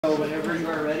So whenever you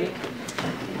are ready.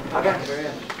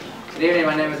 Okay. Good evening,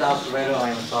 my name is Loredo.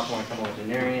 I am a sophomore in chemical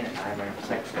engineering and I am running for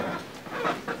secretary.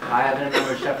 I have been a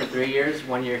member of SHPE for 3 years,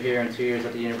 1 year here and 2 years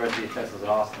at the University of Texas at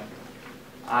Austin.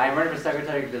 I am running for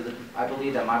secretary because I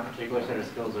believe that my particular set of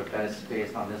skills are best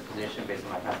based on this position, based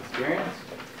on my past experience.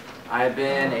 I have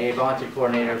been a volunteer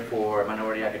coordinator for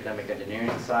Minority Academic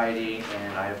Engineering Society,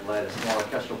 and I have led a small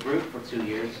orchestral group for 2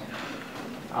 years.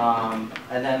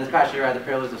 And then this past year I had the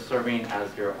privilege of serving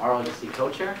as your ROTC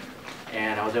co-chair,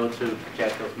 and I was able to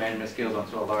project those management skills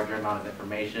onto a larger amount of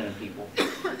information and people.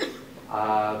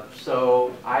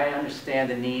 So I understand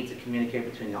the need to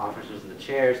communicate between the officers and the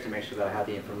chairs to make sure that I have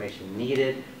the information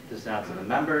needed to send out to the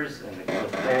members and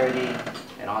with clarity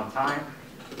and on time.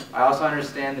 I also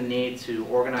understand the need to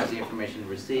organize the information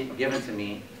given to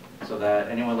me so that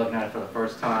anyone looking at it for the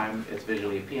first time, it's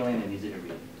visually appealing and easy to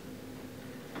read.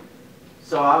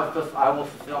 So I will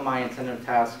fulfill my intended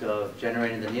task of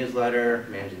generating the newsletter,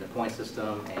 managing the point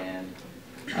system, and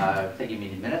taking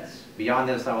meeting minutes. Beyond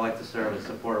this, I would like to serve as a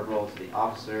supportive role to the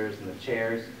officers and the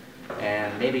chairs,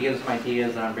 and maybe give some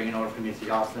ideas that I'm bringing over from UT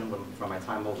Austin from my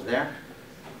time over there.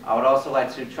 I would also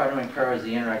like to try to encourage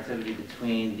the interactivity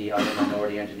between the other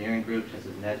minority engineering groups, such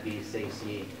as NESB,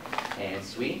 SACE, and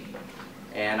SWE.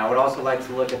 And I would also like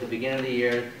to look at the beginning of the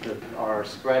year our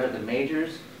spread of the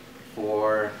majors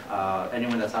for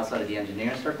anyone that's outside of the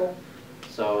engineering circle.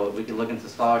 So we can look into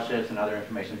scholarships and other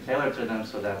information tailored to them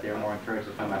so that they're more encouraged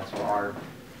to come out to our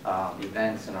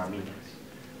events and our meetings.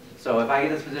 So if I get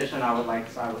this position, I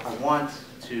want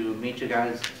to meet you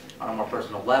guys on a more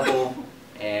personal level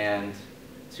and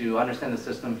to understand the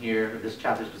system here, this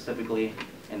chapter specifically,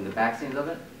 and the back scenes of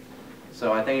it.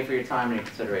 So I thank you for your time and your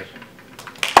consideration.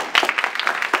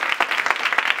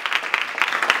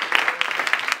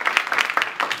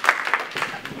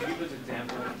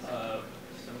 Example of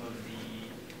some of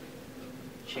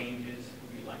the changes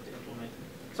you'd like to implement?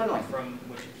 Certainly. From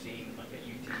what you've seen like at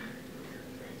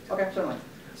UT? Okay, certainly.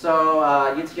 So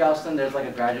UT Austin, there's like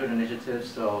a graduate initiative,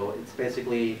 so it's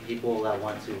basically people that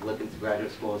want to look into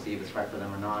graduate school, see if it's right for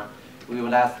them or not. We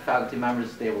would ask the faculty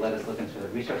members, they would let us look into the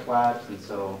research labs, and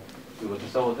so we would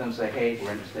consult with them, say, hey,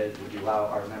 we're interested, would you allow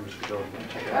our members to go and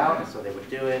check it out? And so they would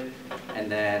do it, and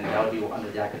then that would be under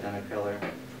the academic pillar.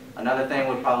 Another thing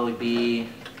would probably be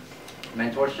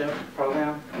mentorship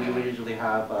program. We would usually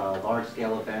have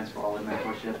large-scale events for all the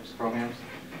mentorship programs.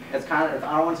 It's kind of,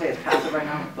 I don't want to say it's passive right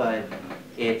now, but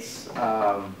it's,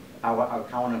 I want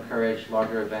to encourage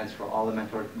larger events for all the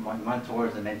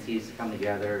mentors and mentees to come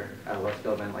together at a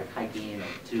large-scale event like hiking or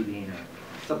tubing or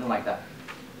something like that.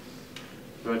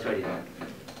 Rotating event.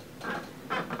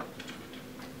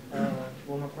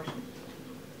 One more question?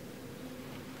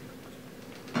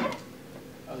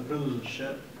 The privilege of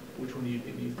SHPE, which one do you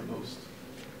think needs the most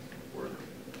work?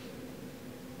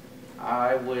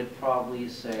 I would probably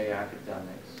say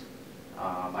academics.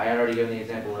 I had already given the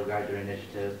example of graduate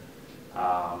initiative.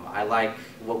 I like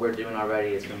what we're doing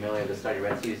already. It's familiar to Study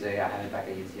Red Tuesday. I had it back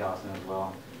at UT Austin as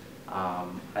well.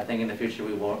 I think in the future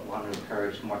we will want to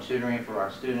encourage more tutoring for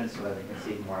our students so that they can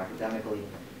see more academically.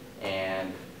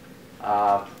 And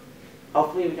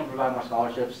hopefully we can provide more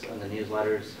scholarships in the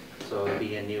newsletters. So it'll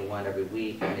be a new one every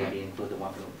week, and maybe include the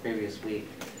one from the previous week,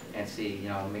 and see,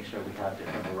 make sure we have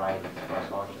different varieties for our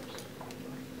scholarships.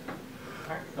 All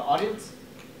right, the audience?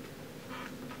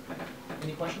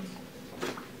 Any questions?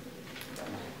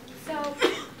 So,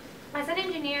 as an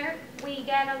engineer, we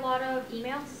get a lot of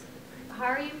emails. How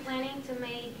are you planning to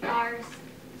make ours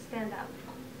stand out?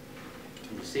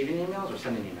 Receiving emails or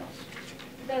sending emails?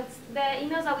 The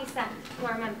emails that we send to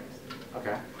our members.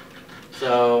 Okay.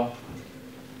 So,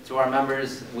 to our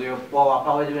members, I'll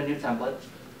probably do a new template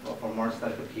for more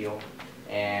aesthetic appeal.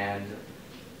 And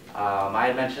I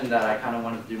had mentioned that I kind of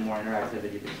wanted to do more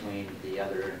interactivity between the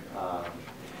other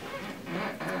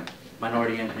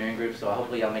minority engineering groups. So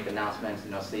hopefully I'll make announcements,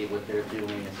 see what they're doing,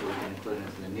 and so we can include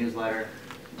it in the newsletter.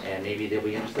 And maybe they'll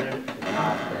be interested in it. If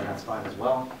not, then that's fine as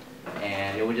well.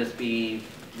 And it would just be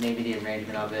maybe the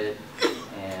arrangement of it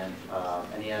and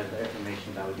any other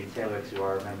information that would be tailored to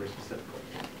our members specifically.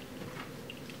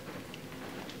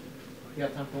 You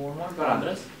got time for one more? Go on,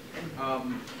 Andres.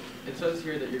 It says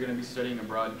here that you're going to be studying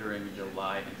abroad during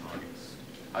July and August.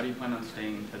 How do you plan on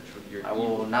staying in touch with your team? I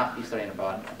will not be studying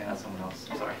abroad. I think that's someone else.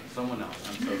 I'm sorry. Someone else.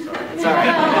 I'm so sorry. It's all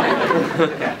right.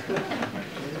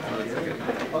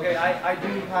 Okay, I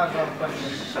do have a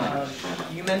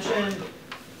question. You mentioned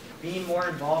being more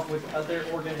involved with other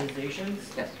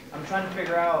organizations. Yes. I'm trying to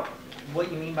figure out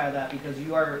what you mean by that because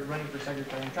you are running for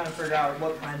secretary. I'm trying to figure out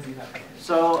what plans you have.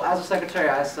 So as a secretary,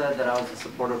 I said that I was a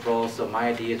supportive role, so my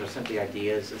ideas are simply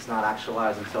ideas. It's not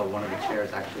actualized until one of the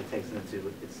chairs actually takes it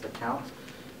into its account.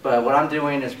 But what I'm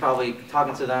doing is probably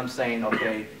talking to them saying,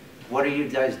 okay, what are you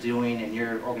guys doing in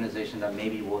your organization that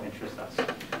maybe will interest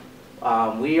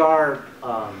us? We are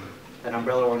an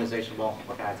umbrella organization. Well,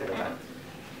 what can I say to that?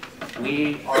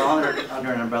 We are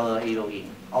under an umbrella EOE.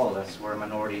 All of us, we're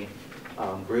minority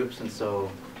groups, and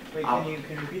so Wait, can you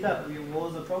repeat that? What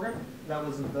was the program? That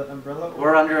was the umbrella?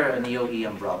 we're under an EOE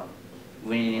umbrella,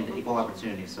 meaning the equal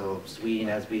opportunity. So Sweden,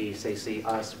 as we say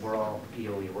us, we're all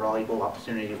EOE. We're all equal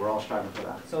opportunity. We're all striving for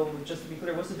that. So just to be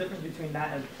clear, what's the difference between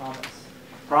that and Promise?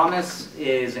 Promise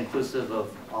is inclusive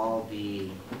of all the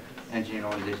engineering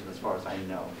organizations as far as I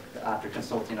know, after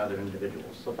consulting other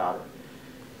individuals about it.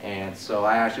 And so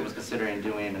I actually was considering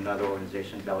doing another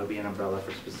organization that would be an umbrella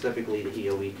for specifically the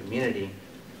EOE community,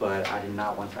 but I did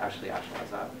not want to actually actualize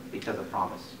that because of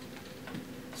Promise.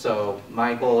 So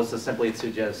my goal is to simply to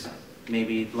just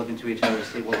maybe look into each other,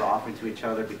 see what we're offering to each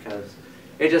other, because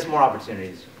it's just more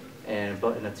opportunities, and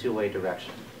but in a two-way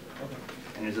direction. Okay.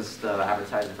 And it's just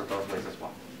advertising for both ways as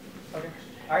well. Okay.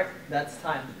 All right. That's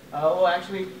time. Well,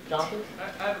 actually, Jonathan.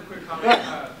 I have a quick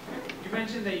comment. You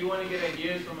mentioned that you want to get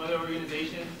ideas from other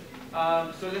organizations.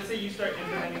 So let's say you start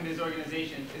implementing this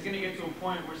organization. It's going to get to a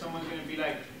point where someone's going to be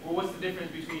like, well, what's the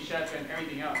difference between SHPE and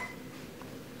everything else?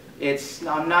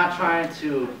 I'm not trying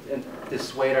to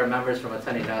dissuade our members from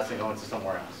attending us and going to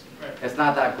somewhere else. Right. It's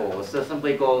not that goal. It's just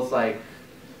simply goals like,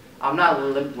 we're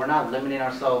not limiting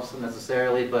ourselves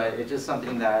necessarily, but it's just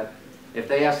something that if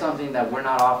they have something that we're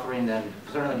not offering, then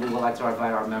certainly we would like to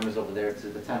invite our members over there to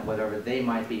attend whatever they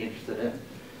might be interested in.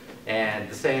 And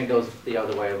the same goes the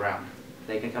other way around.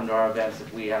 They can come to our events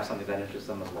if we have something that interests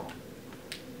them as well.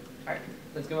 All right.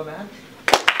 Let's give him a hand.